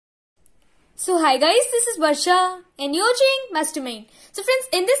So hi guys, this is Varsha and you're watching Mastermind. So friends,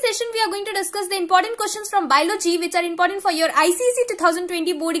 in this session we are going to discuss the important questions from biology which are important for your Icse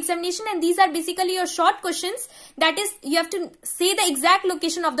 2020 board examination, and these are basically your short questions. That is, you have to say the exact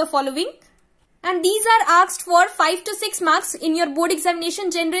location of the following, and these are asked for 5 to 6 marks in your board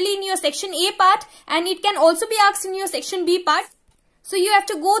examination, generally in your section A part, and it can also be asked in your section B part. So you have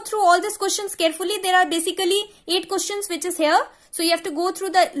to go through all these questions carefully. There are basically 8 questions which is here. So you have to go through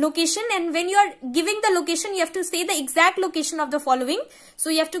the location, and when you are giving the location, you have to say the exact location of the following. So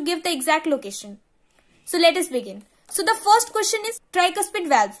you have to give the exact location. So let us begin. So the first question is tricuspid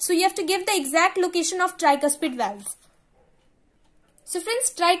valve. So you have to give the exact location of tricuspid valve. So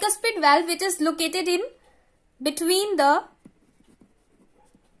friends, tricuspid valve, it is located in between the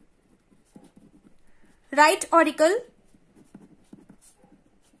right auricle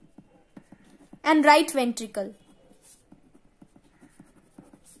and right ventricle.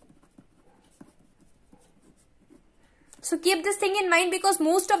 So keep this thing in mind, because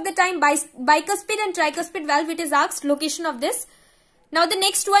most of the time bicuspid and tricuspid valve, it is asked location of this. Now the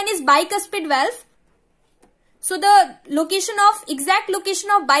next one is bicuspid valve. So the exact location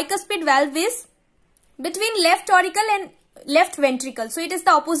of bicuspid valve is between left auricle and left ventricle. So it is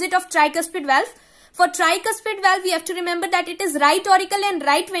the opposite of tricuspid valve. For tricuspid valve, we have to remember that it is right auricle and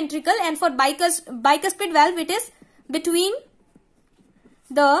right ventricle, and for bicuspid valve, it is between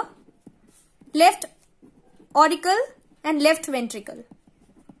the left auricle and left ventricle.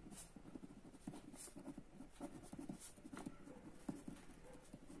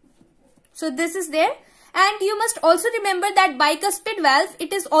 So this is there, and you must also remember that bicuspid valve,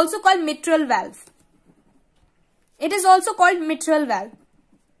 it is also called mitral valve. It is also called mitral valve.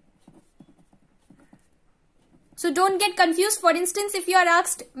 So don't get confused. For instance, if you are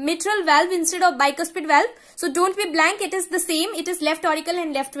asked mitral valve instead of bicuspid valve, so don't be blank. It is the same. It is left auricle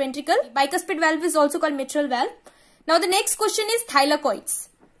and left ventricle. Bicuspid valve is also called mitral valve. Now the next question is thylakoids.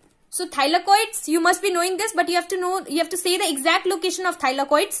 So thylakoids, you must be knowing this, but you have to say the exact location of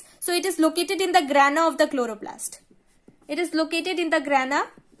thylakoids. So it is located in the grana of the chloroplast. It is located in the grana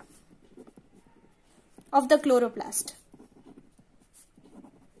of the chloroplast.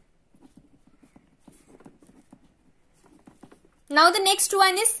 Now the next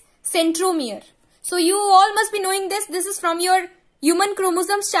one is centromere. So you all must be knowing this. This is from your human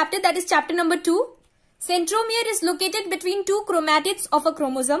chromosomes chapter, that is chapter number 2. Centromere is located between 2 chromatids of a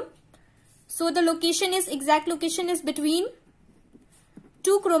chromosome. So the exact location is between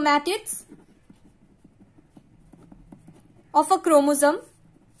 2 chromatids of a chromosome.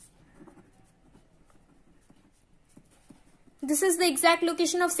 This is the exact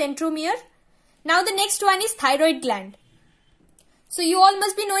location of centromere. Now the next one is thyroid gland. So you all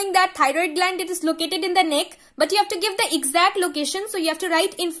must be knowing that thyroid gland, it is located in the neck, but you have to give the exact location. So you have to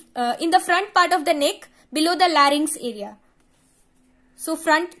write in the front part of the neck, below the larynx area. So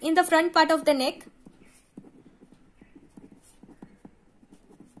in the front part of the neck,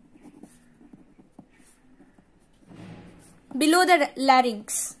 below the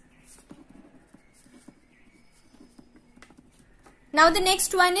larynx. Now the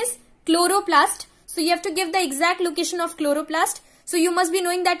next one is chloroplast. So you have to give the exact location of chloroplast. So you must be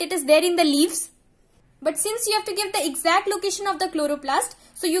knowing that it is there in the leaves. But since you have to give the exact location of the chloroplast,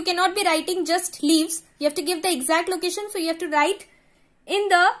 so you cannot be writing just leaves. You have to give the exact location. So you have to write in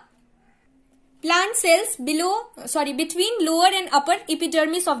the plant cells between lower and upper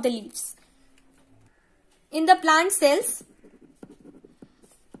epidermis of the leaves. In the plant cells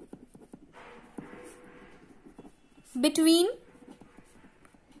between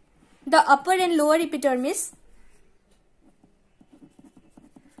the upper and lower epidermis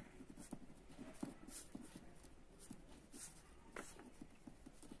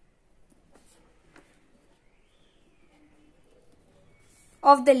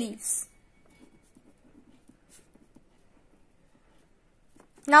of the leaves.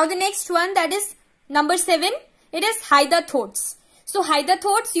 Now the next one, that is number 7, it is hydrathodes. So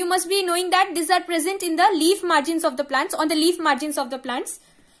hydrathodes, you must be knowing that these are present in the leaf margins of the plants, on the leaf margins of the plants.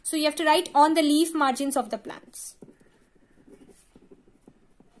 So you have to write on the leaf margins of the plants.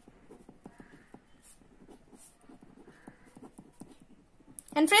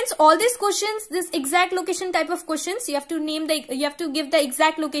 And friends, all these questions, this exact location type of questions, you have to give the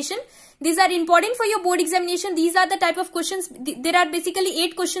exact location. These are important for your board examination. These are the type of questions. There are basically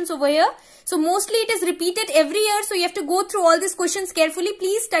 8 questions over here. So mostly it is repeated every year. So you have to go through all these questions carefully.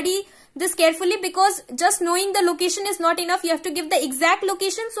 Please study this carefully, because just knowing the location is not enough. You have to give the exact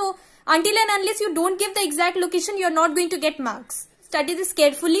location. So until and unless you don't give the exact location, you are not going to get marks. Study this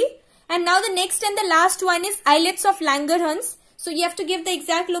carefully. And now the next and the last one is islets of Langerhans. So you have to give the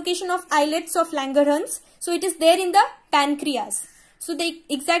exact location of islets of Langerhans. So it is there in the pancreas. So the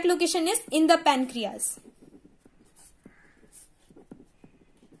exact location is in the pancreas.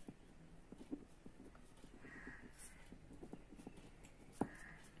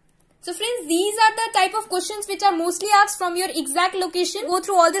 So friends, these are the type of questions which are mostly asked from your exact location. Go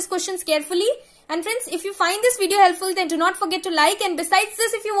through all these questions carefully. And friends, if you find this video helpful, then do not forget to like. And besides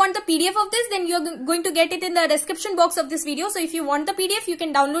this, if you want the PDF of this, then you are going to get it in the description box of this video. So if you want the PDF, you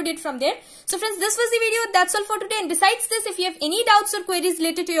can download it from there. So friends, this was the video. That's all for today. And besides this, if you have any doubts or queries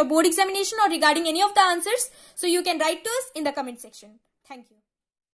related to your board examination or regarding any of the answers, so you can write to us in the comment section. Thank you.